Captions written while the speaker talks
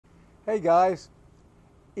Hey guys,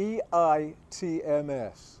 EITMS,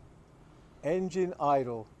 Engine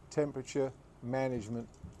Idle Temperature Management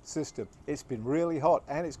System. It's been really hot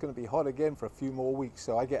and it's going to be hot again for a few more weeks,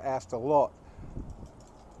 so I get asked a lot,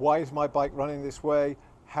 why is my bike running this way?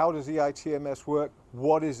 How does EITMS work?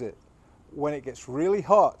 What is it? When it gets really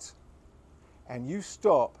hot and you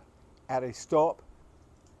stop at a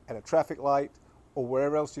traffic light or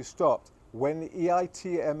wherever else you stopped, when the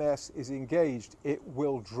EITMS is engaged, it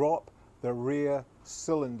will drop the rear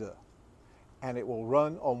cylinder and it will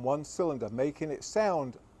run on one cylinder, making it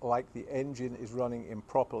sound like the engine is running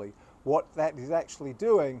improperly. What that is actually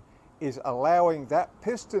doing is allowing that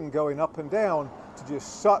piston going up and down to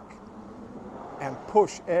just suck and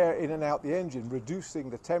push air in and out the engine,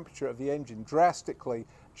 reducing the temperature of the engine drastically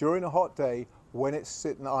during a hot day when it's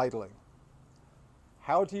sitting idling.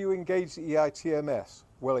 How do you engage the EITMS?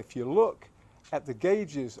 Well, if you look at the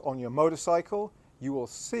gauges on your motorcycle, you will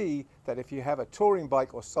see that if you have a touring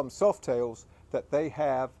bike or some softails, that they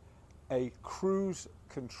have a cruise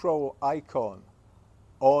control icon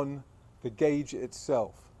on the gauge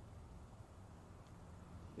itself.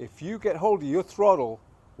 If you get hold of your throttle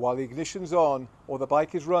while the ignition's on or the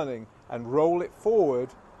bike is running and roll it forward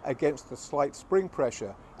against the slight spring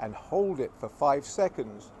pressure and hold it for 5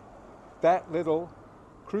 seconds, that little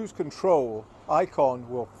cruise control icon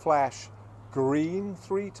will flash green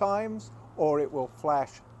 3 times or it will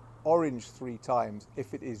flash orange 3 times.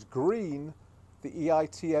 If it is green, the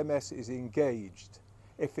EITMS is engaged.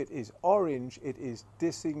 If it is orange, it is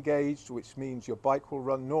disengaged, which means your bike will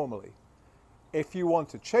run normally. If you want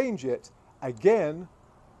to change it, again,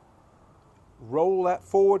 roll that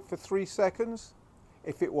forward for 3 seconds.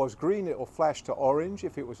 If it was green, it will flash to orange.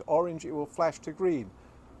 If it was orange, it will flash to green,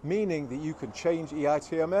 meaning that you can change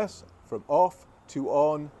EITMS from off to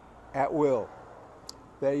on at will.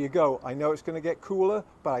 There you go. I know it's going to get cooler,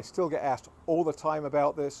 but I still get asked all the time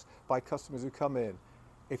about this by customers who come in.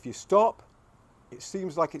 If you stop, it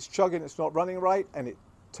seems like it's chugging, it's not running right, and it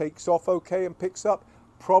takes off okay and picks up,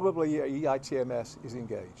 probably your EITMS is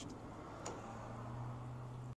engaged.